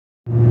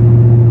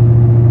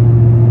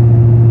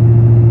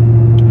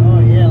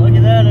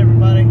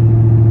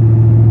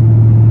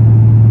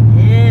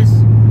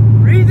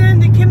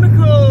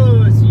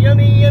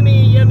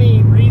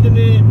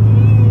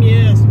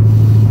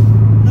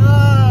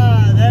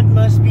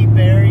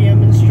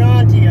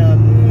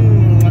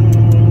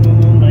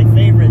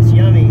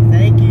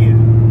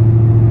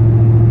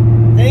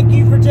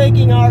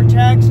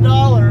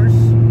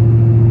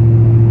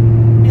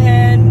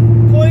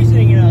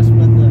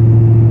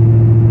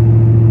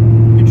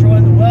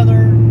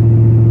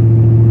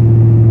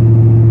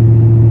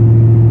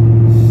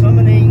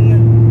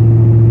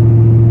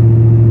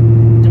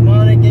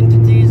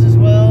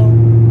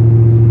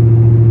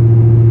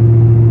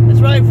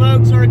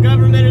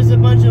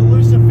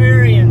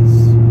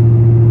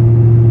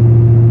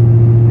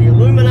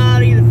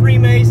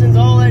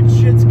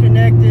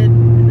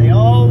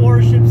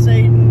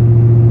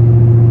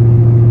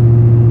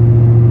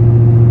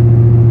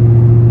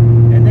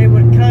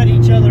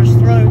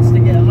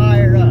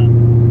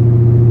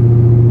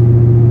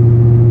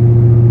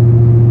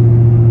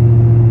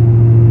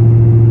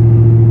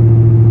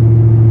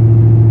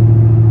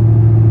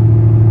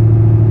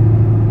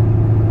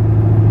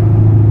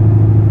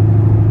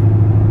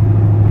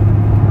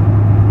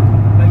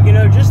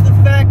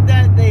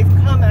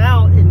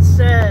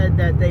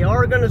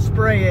going to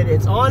spray it.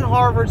 It's on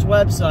Harvard's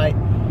website.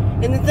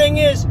 And the thing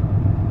is,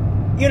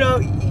 you know,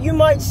 you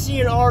might see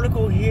an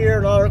article here,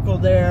 an article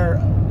there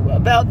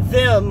about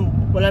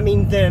them. When I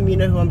mean them, you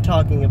know who I'm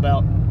talking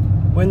about.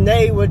 When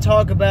they would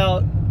talk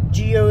about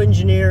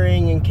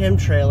geoengineering and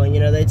chemtrailing, you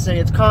know, they'd say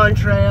it's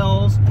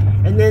contrails.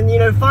 And then, you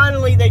know,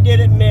 finally they did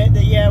admit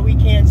that, yeah, we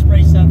can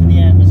spray stuff in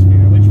the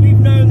atmosphere, which we've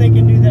known they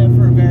can do that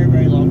for a very,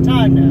 very long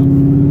time now.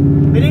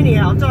 But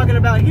anyhow, I'm talking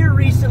about here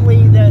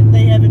recently that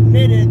they have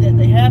admitted that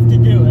they have to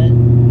do it.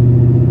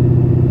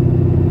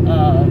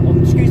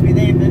 Excuse me,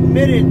 they've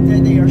admitted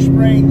that they are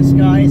spraying the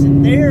skies,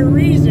 and their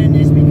reason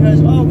is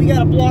because, oh, we got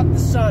to block the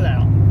sun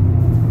out.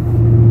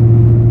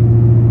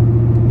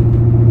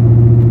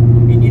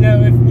 And, you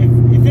know,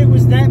 if it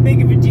was that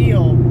big of a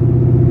deal,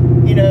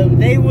 you know,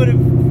 they would have,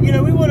 you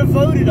know, we would have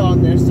voted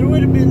on this. There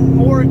would have been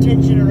more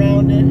attention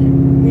around it,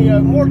 you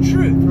know, more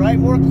truth, right?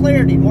 More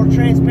clarity, more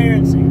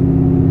transparency.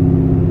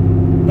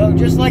 But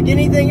just like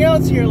anything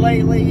else here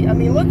lately, I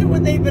mean, look at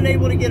what they've been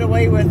able to get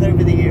away with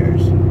over the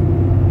years.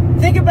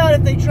 Think about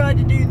if they tried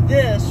to do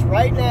this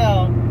right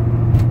now,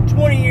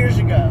 20 years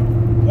ago.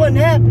 It wouldn't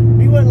happen.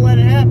 We wouldn't let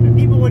it happen.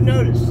 People would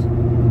notice,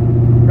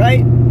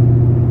 right?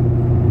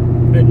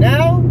 But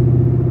now,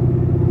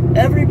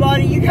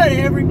 everybody, you got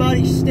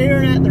everybody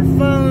staring at their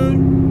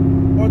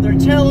phone or their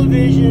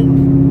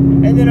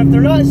television, and then if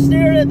they're not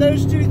staring at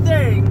those two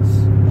things,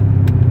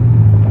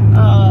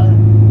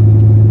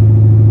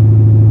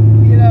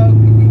 you know,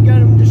 you got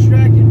them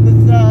distracted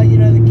with, you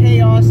know, the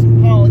chaos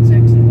and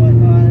politics and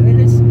whatnot. I mean,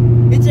 it's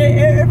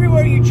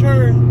everywhere you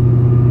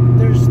turn,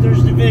 there's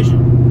division.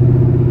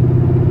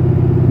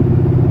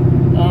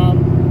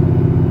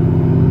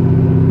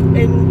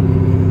 And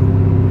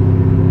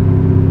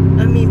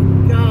I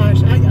mean,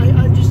 gosh, I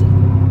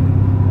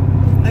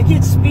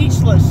get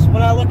speechless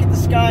when I look at the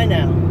sky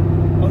now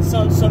on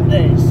some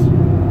days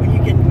when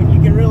you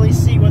can really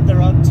see what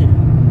they're up to.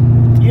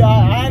 Yeah,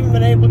 I haven't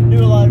been able to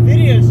do a lot of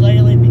videos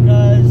lately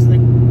because the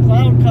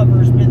cloud cover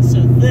has been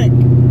so thick.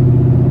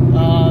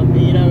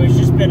 You know, it's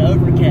just been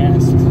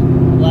overcast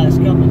the last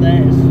couple of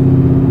days.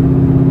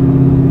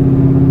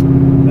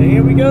 But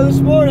here we go this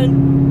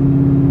morning.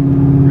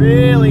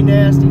 Really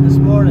nasty this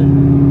morning.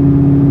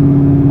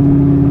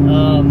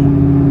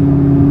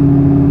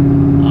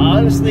 I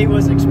honestly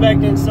was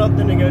expecting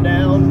something to go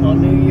down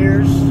on New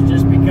Year's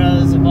just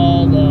because of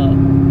all the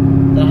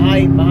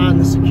hype behind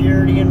the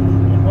security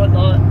and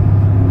whatnot.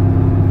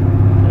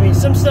 I mean,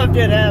 some stuff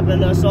did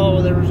happen. I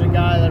saw there was a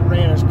guy that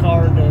ran his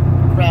car into a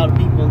crowd of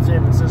people in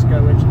San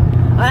Francisco, which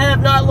I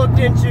have not looked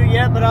into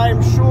yet, but I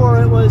am sure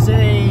it was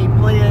a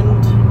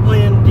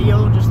planned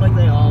deal, just like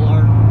they all are.